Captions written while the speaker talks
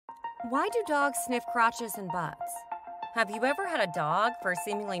Why do dogs sniff crotches and butts? Have you ever had a dog, for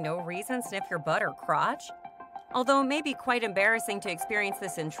seemingly no reason, sniff your butt or crotch? Although it may be quite embarrassing to experience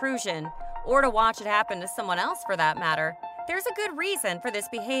this intrusion, or to watch it happen to someone else for that matter, there's a good reason for this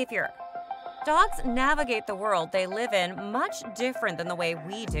behavior. Dogs navigate the world they live in much different than the way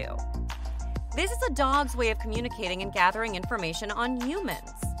we do. This is a dog's way of communicating and gathering information on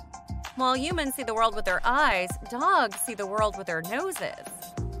humans. While humans see the world with their eyes, dogs see the world with their noses.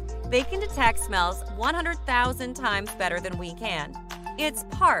 They can detect smells 100,000 times better than we can. It's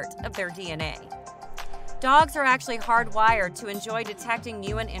part of their DNA. Dogs are actually hardwired to enjoy detecting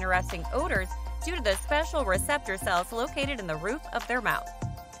new and interesting odors due to the special receptor cells located in the roof of their mouth.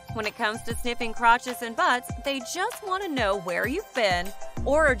 When it comes to sniffing crotches and butts, they just want to know where you've been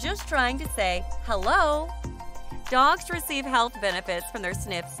or are just trying to say hello. Dogs receive health benefits from their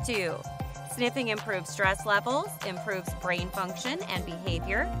sniffs too. Sniffing improves stress levels, improves brain function and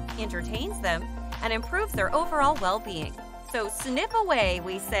behavior, entertains them, and improves their overall well-being. So sniff away,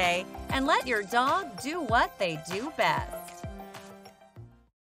 we say, and let your dog do what they do best.